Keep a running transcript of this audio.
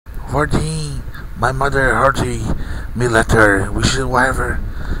14. My mother hearty me letter, wishes whatever.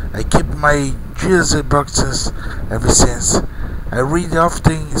 I keep my jersey boxes ever since. I read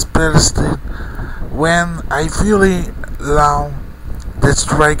often, especially when I feel long.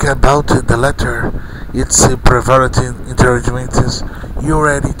 That's right about the letter. It's a prevalent encouragement. You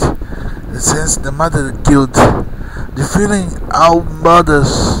read it. Since the mother guilt, the feeling our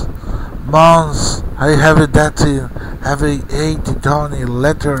moms, I have that have a hate Tony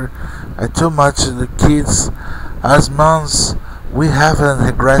letter. I too much the kids as moms we haven't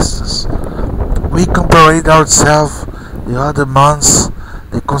regressed. We compare ourselves the other moms.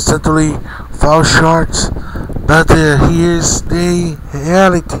 They constantly fall short. But here's the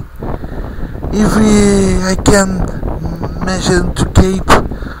reality. If I can mention to keep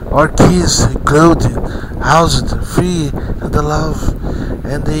our kids clothing, housed, free, and the love,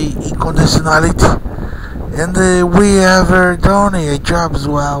 and the unconditionality, and we have done a job as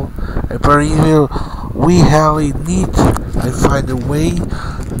well. I believe we really need. I find a way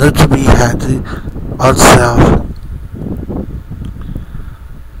not to be happy ourselves.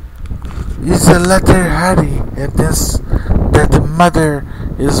 Is a letter Harry evidence that the mother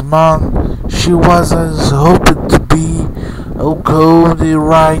is mom. She was as hoping to be the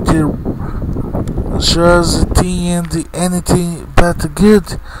right shows and anything but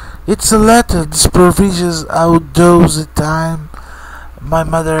good. It's a letter this provisions outdoes the time. My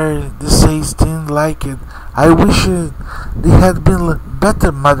mother says things like it. I wish they had been a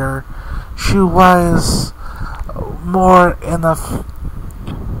better mother. She was more enough.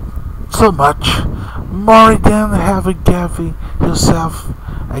 So much more than having Gavi yourself.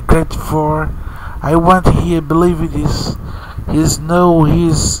 I grateful for. I want he believe this. He's no,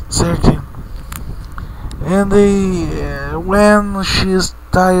 he's certain. And when she's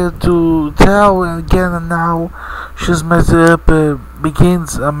tired to tell again and now, she's messed up.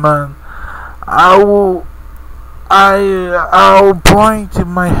 Begins a man. I'll point in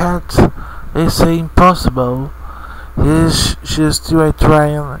my head. They say impossible. She's still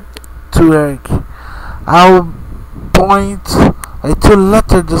trying to work. I'll point to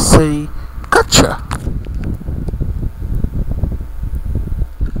letter to say, gotcha.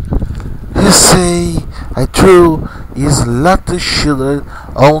 He say, I threw his letter shoulder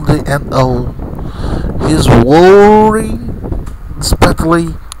on the and all. He's worried,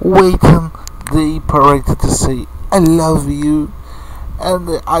 especially waiting the operator to say, I love you,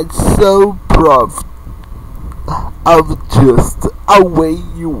 and I'm so proud of just a way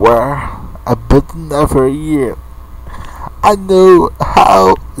you were, but never yet. I know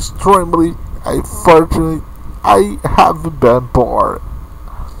how extremely fortunate I have been born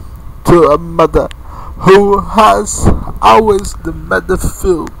to a mother who has always the mother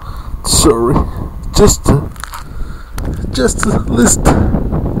feel sorry. Just listen.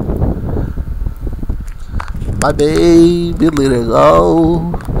 My baby little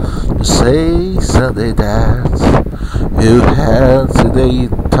girl, you say Sunday that you had today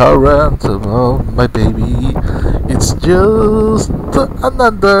in Toronto, my baby. It's just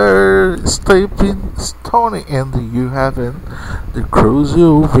another stepping stone, and you haven't the cruise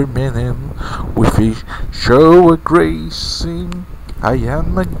over meaning with a show a gracing. I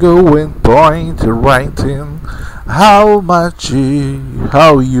am a going point writing how much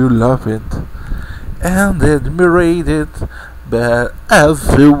how you love it and admire it, but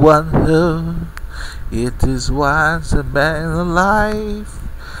everyone knows it is once a man alive.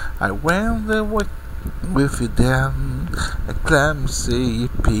 I went there with them, a clumsy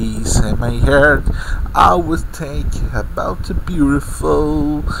piece in my heart. I was thinking about the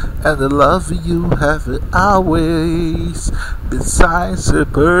beautiful and the love you have always. Besides the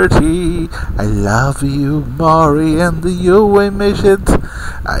birdie, I love you more, and you image it.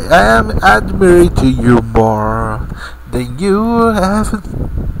 I am admiring you more than you have.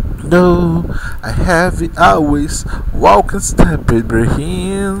 No, I have it always walk and step in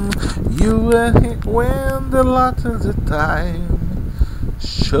him. You and him when the lot of the time.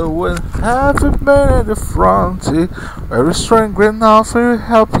 Show and have it been at the front. Very strong enough to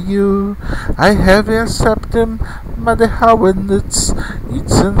help you. I have accepted matter how it's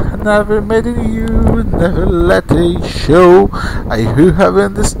never made in you, never let it show. I who have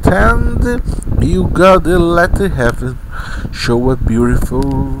understand you got the letter heaven. Show what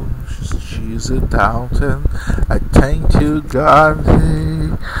beautiful she's a mountain. I thank you, God.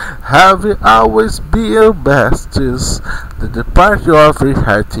 Have you always be your bestest. The departure of your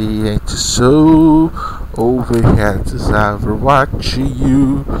hearty ain't so overhead as ever watching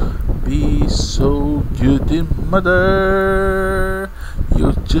you be so good, mother. You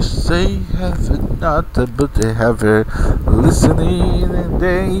just say have nothing but they have her listening and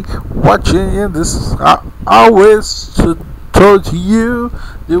they watching and this always told you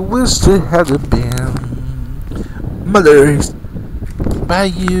they wish they had been mothers by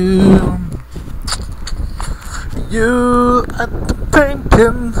you. You are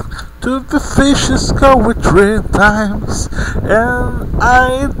thinking to the fishes go with 3 times, and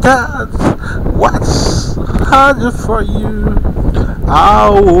I thought what's harder for you?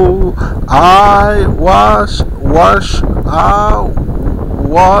 Oh, I was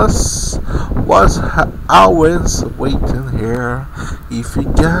always waiting here. If you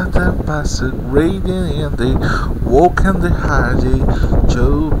got a passage reading in the walk in the hardy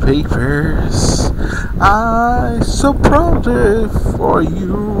Joe papers, I so proud for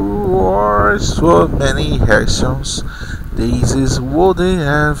you are so many actions. This is what they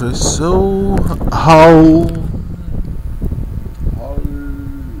have so how.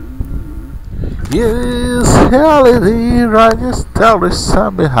 Yes, reality, I just tell us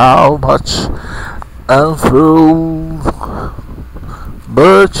something how much I'm through.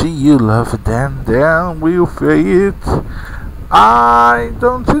 But you love it and then we'll feel it. I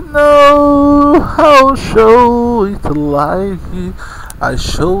don't know how show it like I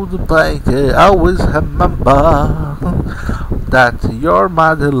showed by I always remember that your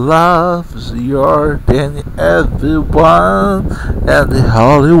mother loves you than everyone and the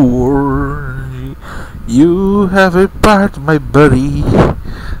whole world. You have a part, my buddy.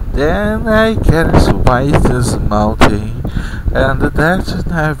 Then I can survive this mountain, and that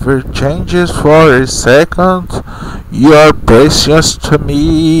never changes for a second. You're precious to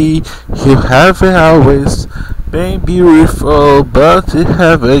me. You have always been beautiful, but you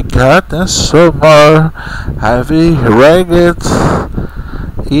haven't gotten so more. Have a regret?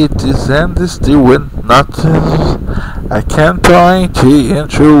 It is endless doing nothing. I can't point it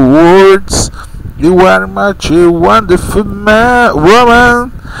into words. You are much a wonderful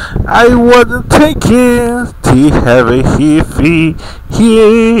woman. I wouldn't take it to have a hippie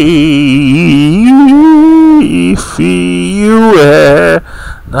if you were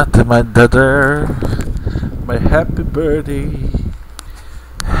not my daughter. My happy birthday,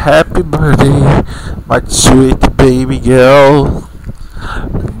 my sweet baby girl.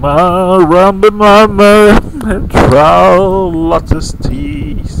 My rumble mama and draw lots of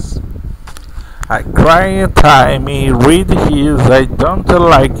tears. I cry and tie me, read his, I don't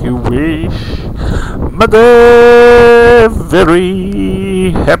like you wish. Mother,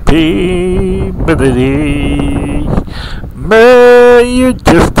 very happy birthday. May you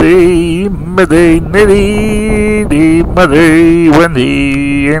just stay, mother, nitty, mother,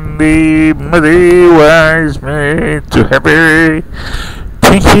 Wendy, and the mother was made to happy.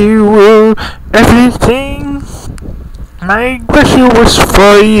 Thank you for everything. My question was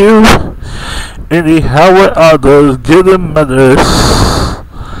for you. Anyhow, others get the mothers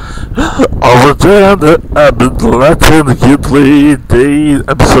over there, the Latin Italy, they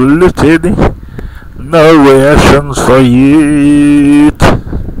absolutely no reactions for you.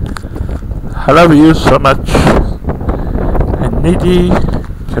 I love you so much. I need a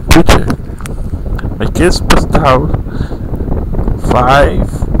computer. My kiss must have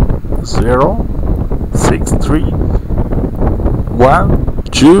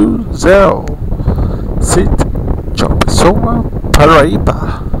 5063120. Sit, Pessoa, Paraíba,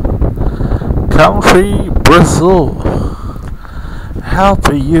 country, Brazil, help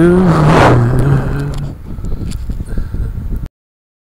you.